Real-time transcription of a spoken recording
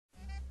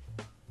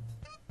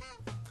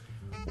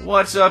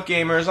What's up,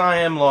 gamers? I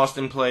am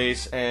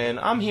LostInPlace, and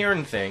I'm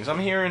hearing things. I'm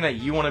hearing that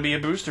you want to be a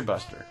booster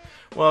buster.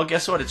 Well,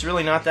 guess what? It's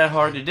really not that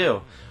hard to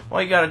do.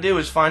 All you gotta do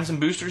is find some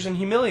boosters and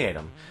humiliate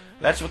them.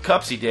 That's what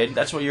Cupsy did.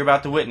 That's what you're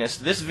about to witness.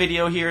 This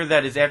video here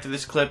that is after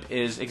this clip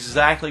is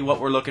exactly what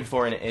we're looking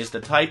for, and it is the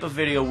type of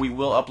video we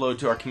will upload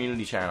to our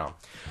community channel.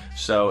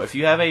 So if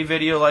you have a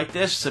video like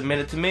this, submit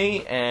it to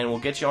me, and we'll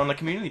get you on the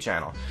community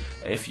channel.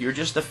 If you're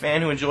just a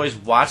fan who enjoys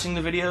watching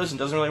the videos and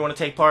doesn't really want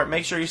to take part,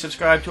 make sure you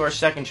subscribe to our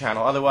second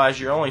channel. Otherwise,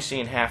 you're only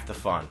seeing half the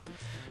fun.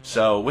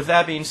 So with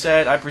that being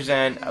said, I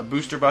present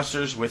Booster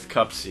Busters with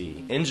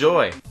Cupsy.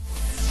 Enjoy!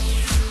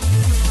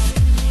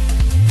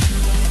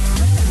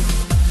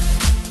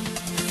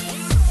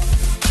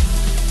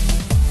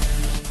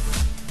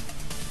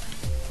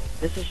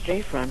 This is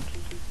Stray Front.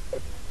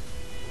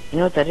 You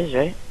know what that is,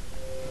 right?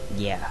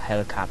 Yeah,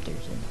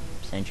 helicopters and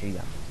sentry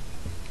gun.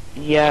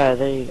 Yeah,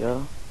 there you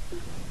go.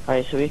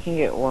 Alright, so we can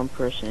get one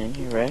person in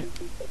here,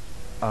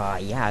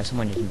 right? Yeah,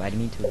 someone just invited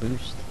me to a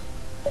boost.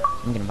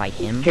 I'm gonna invite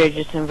him. Okay,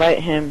 just invite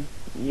him.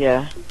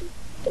 Yeah.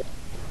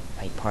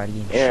 Invite party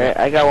and Yeah, shit.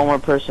 I got one more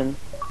person.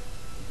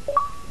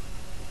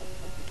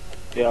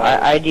 Yeah.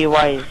 ID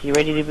wise, you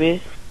ready to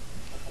boost?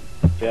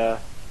 Yeah.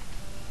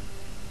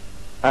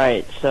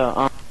 Alright,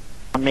 so,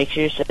 make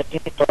sure you're setting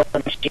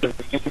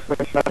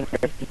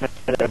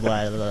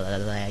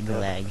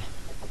Lag.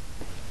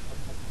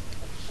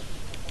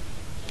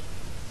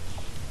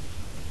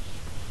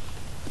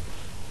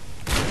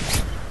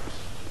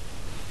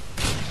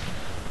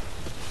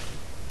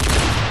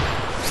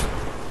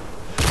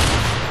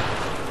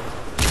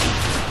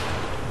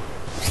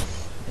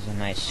 There's a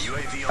nice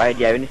Alright, do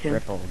you have anything?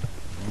 rippled.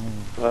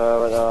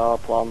 I'll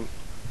plant.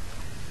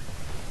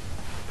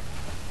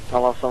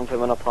 I'll have something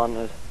when I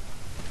planted.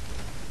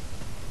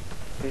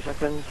 2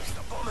 seconds.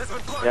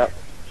 Yep.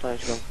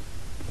 Nice gun.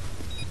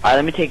 Alright,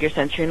 let me take your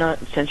sentry gun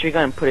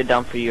and put it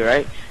down for you,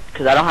 right?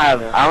 Because I don't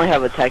have, I only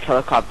have a tech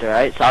helicopter,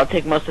 right? So I'll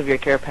take most of your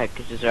care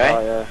packages, right?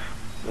 Oh yeah.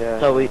 Yeah.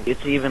 So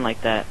it's even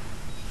like that.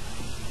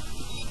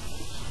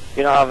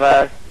 You don't have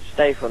a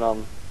Stapon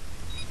on?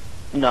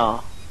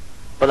 No.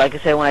 But like I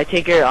said, when I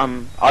take your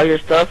all your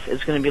stuff,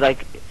 it's gonna be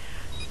like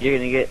you're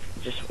gonna get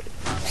just.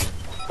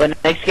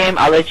 But next game,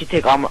 I'll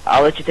take all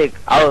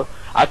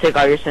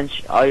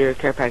your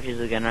care packages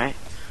again, right?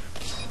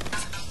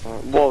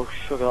 Whoa,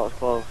 sugar, that was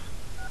close.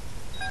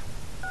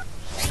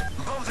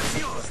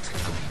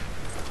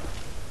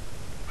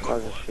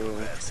 Where's the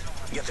shield?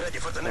 Get ready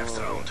for the next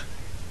round.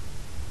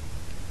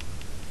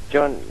 Do you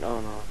want?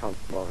 Oh no, I can't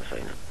bother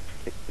saying it.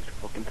 It's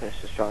fucking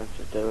pissed just trying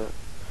to do it.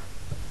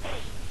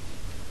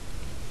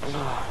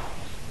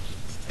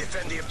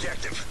 Defend the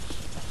objective.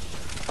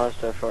 I was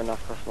there for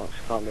enough customers,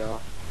 can't be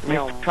off.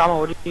 Trauma,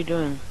 what are you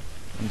doing?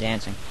 I'm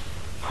dancing.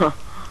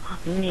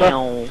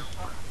 No.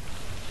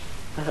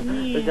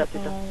 Where's that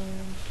pizza?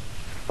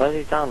 Where's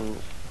he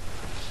dance?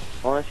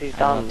 I wanna see his I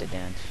love dance. to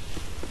dance.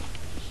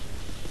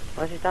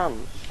 Where's he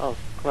dance? Oh,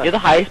 come You're the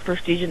highest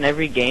prestige in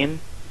every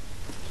game.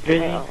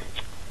 Drizzy. on.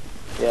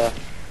 Yeah,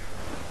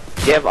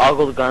 Do you have all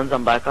gold guns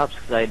on Black Ops?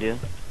 Because I do.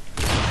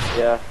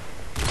 yeah.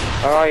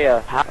 Where are you?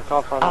 How? I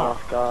can't find the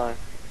last guy.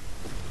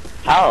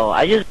 How?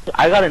 I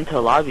got into a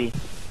lobby.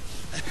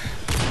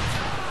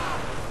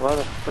 Where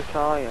the frick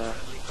are you?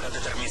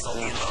 Predator missile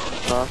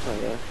inbound. No, that's not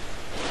you.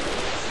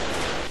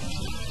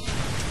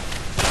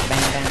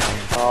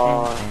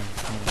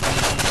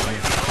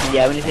 Do you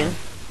have anything?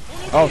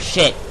 Oh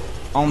shit!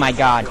 Oh my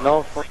god.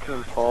 No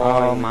fucking point.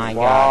 Oh my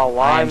Wow, god.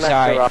 why I'm mess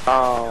sorry.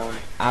 around?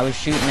 I was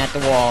shooting at the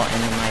wall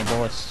and then my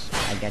bullets,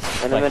 I guess,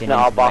 In a deflected minute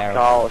I'll into the back barrel.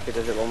 out if he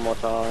does it one more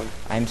time.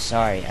 I'm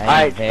sorry.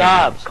 Alright,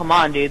 stop. Come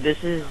on, dude.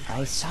 This is.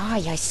 I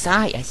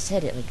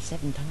said it like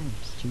 7 times.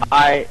 Jeez.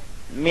 Alright,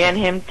 me and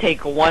him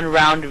take one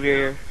round of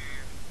your.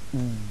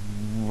 Then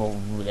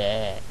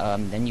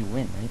you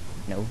win, right?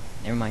 No,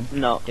 never mind.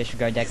 No.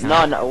 Disregard that No,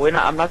 comment. no, we're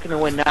not. I'm not gonna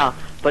win now.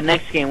 But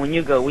next game, when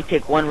you go, we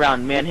take one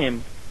round, me and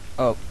him.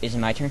 Oh, is it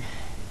my turn?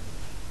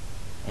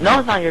 No,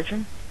 it's not your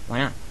turn. Why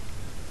not?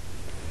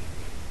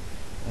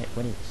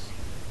 What is this?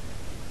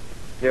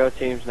 0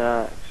 teams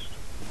next.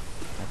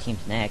 My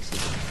team's next.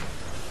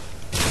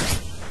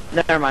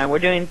 Never mind. We're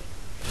doing.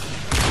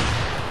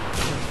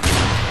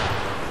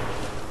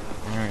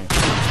 Alright.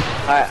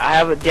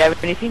 Alright, do you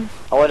have anything?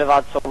 I would have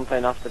had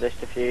something after this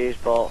defuse,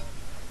 but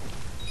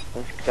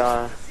this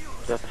guy,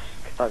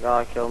 that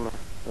guy killed me.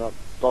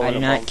 I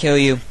did not kill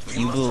you.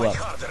 You blew up.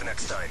 Harder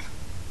next time.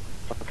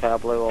 Okay, I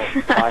blew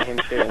up by him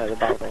shooting at the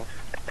battle.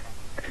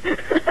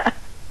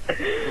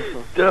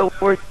 That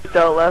worked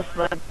out last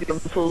night. I'm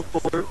so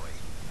poor.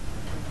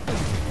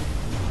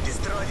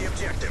 Destroy the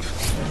objective.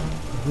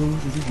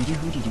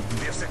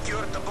 We have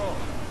secured the bomb.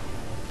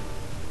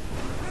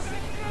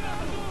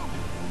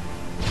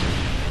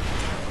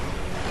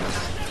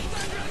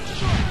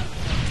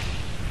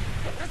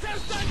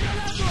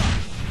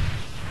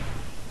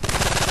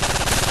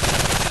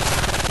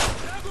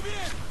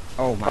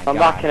 Oh my god. I'm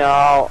backing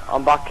out.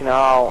 I'm backing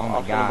out. Oh my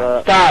I'm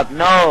god. Stop!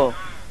 No!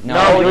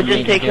 No, you'll you just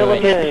need take to do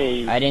killing it.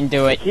 me. I didn't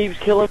do He it. keeps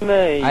killing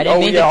me. I didn't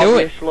mean to do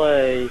it.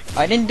 it.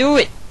 I didn't do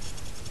it.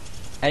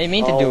 I didn't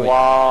mean to do it.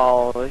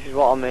 Wow, this is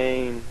what I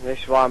mean. This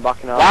is why I'm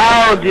backing out.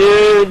 Wow,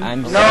 dude.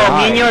 I'm No, sorry.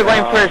 me and you are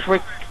going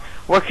first.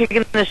 We're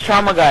kicking this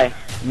trauma guy.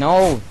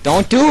 No,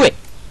 don't do it.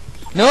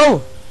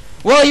 No.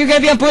 Well, you're gonna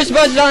be on Booster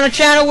Busters on a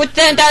channel with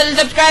 10,000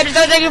 subscribers.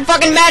 Don't think you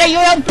fucking matter, you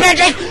little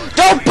bitches.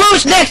 Don't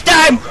boost next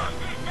time.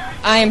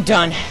 I am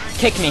done.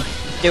 Kick me.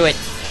 Do it.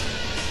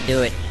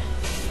 Do it.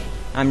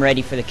 I'm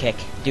ready for the kick.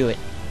 Do it.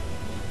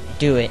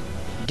 Do it.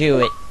 Do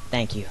it.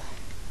 Thank you.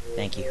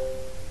 Thank you.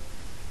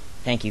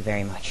 Thank you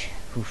very much.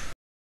 Oof.